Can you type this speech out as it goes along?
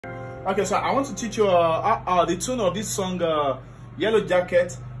Okay, so I want to teach you the tune of this song, Yellow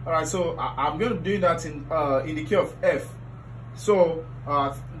Jacket. All right, so I'm going to do that in the key of F. So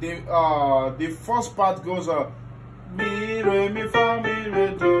the first part goes mi re mi fa mi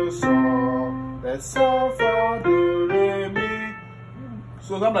re do so, that's so fa do re mi.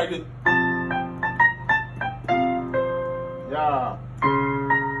 So something like this. Yeah.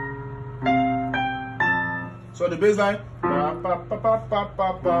 So the bass line, ba, ba, ba, ba, ba,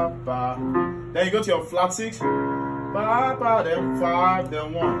 ba, ba, ba. Then you go to your flat 6, ba, ba, then 5,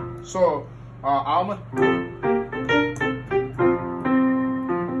 then 1. So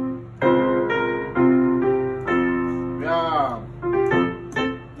yeah.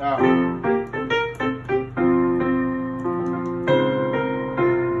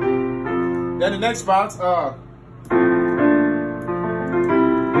 Then the next part,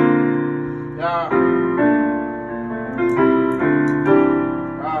 yeah.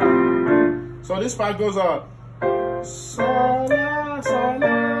 So this part goes so la, so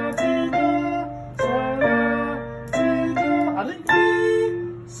la, ti, do, so la, ti, do. I think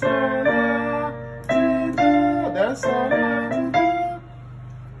so la, ti, do, then so la, ti, do.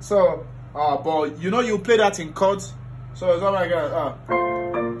 So but you know you play that in chords, so it's not like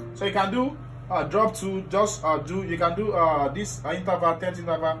so you can do drop 2, just do, you can do this interval, 10th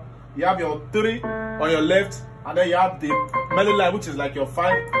interval. You have your 3 on your left, and then you have the melody line, which is like your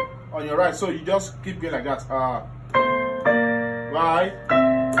 5 on your right. So you just keep going like that. Right,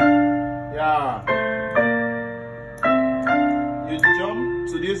 yeah. You jump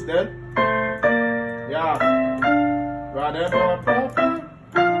to this, then yeah, right there.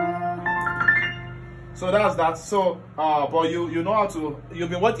 So that's that. So but you know how to, if you've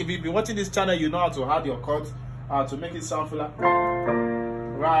been watching this channel, you know how to add your chords to make it sound fuller.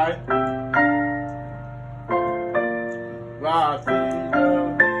 Right, right.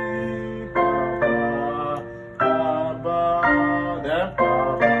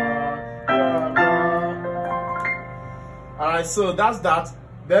 Alright, so that's that.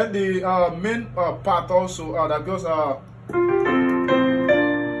 Then the main part also that goes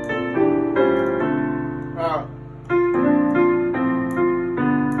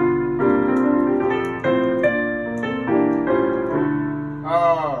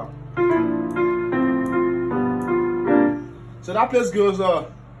so that place goes so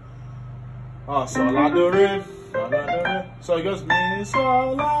la do re, la do re. So it goes mi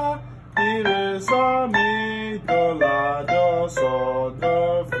so la, mi re so mi do la do so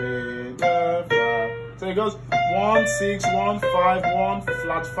do fe do fa. So it goes 1 6 1 5 1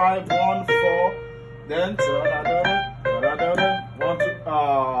 flat 5 1 4, then so la do re 1 2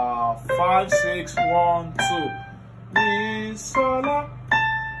 5 6 1 2 mi so la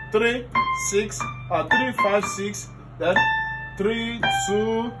 3 6 3 5 6, then 3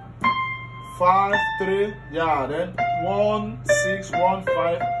 2 5 3, yeah, then 1 6 1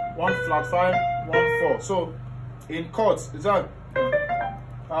 5 1 flat 5 1 4. So in chords is that 1.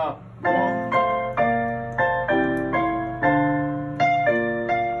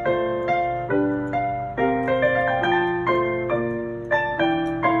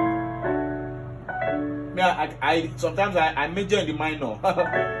 Yeah, I sometimes I major in the minor.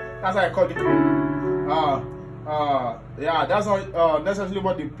 That's how I call it. Yeah, that's not necessarily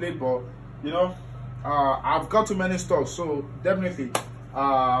what they played, but you know, I've got too many stuff, so definitely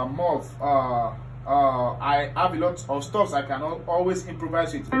more of I have a lot of stuff I can always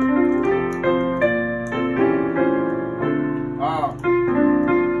improvise with.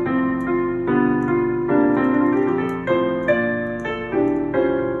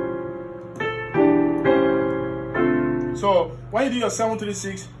 So when you do your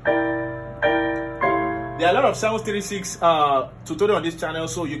 736, there are a lot of 736 tutorials on this channel,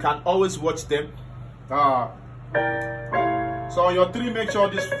 so you can always watch them. So your 3, make sure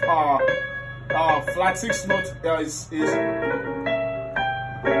this flat 6 note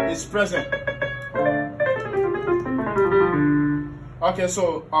is present. Okay,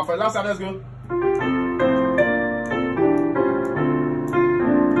 so for last time, let's go.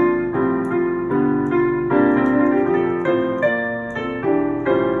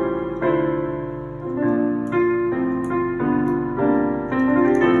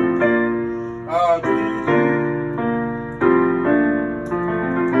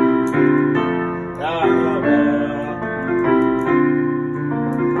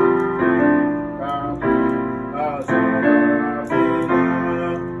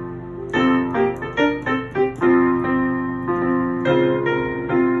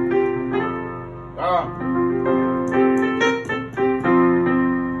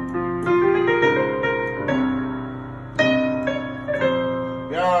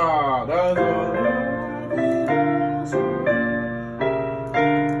 da, da,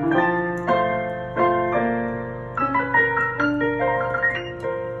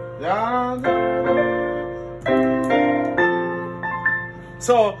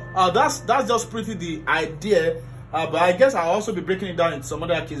 so that's just pretty the idea, but I guess I'll also be breaking it down into some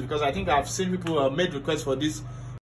other keys because I think I've seen people made requests for this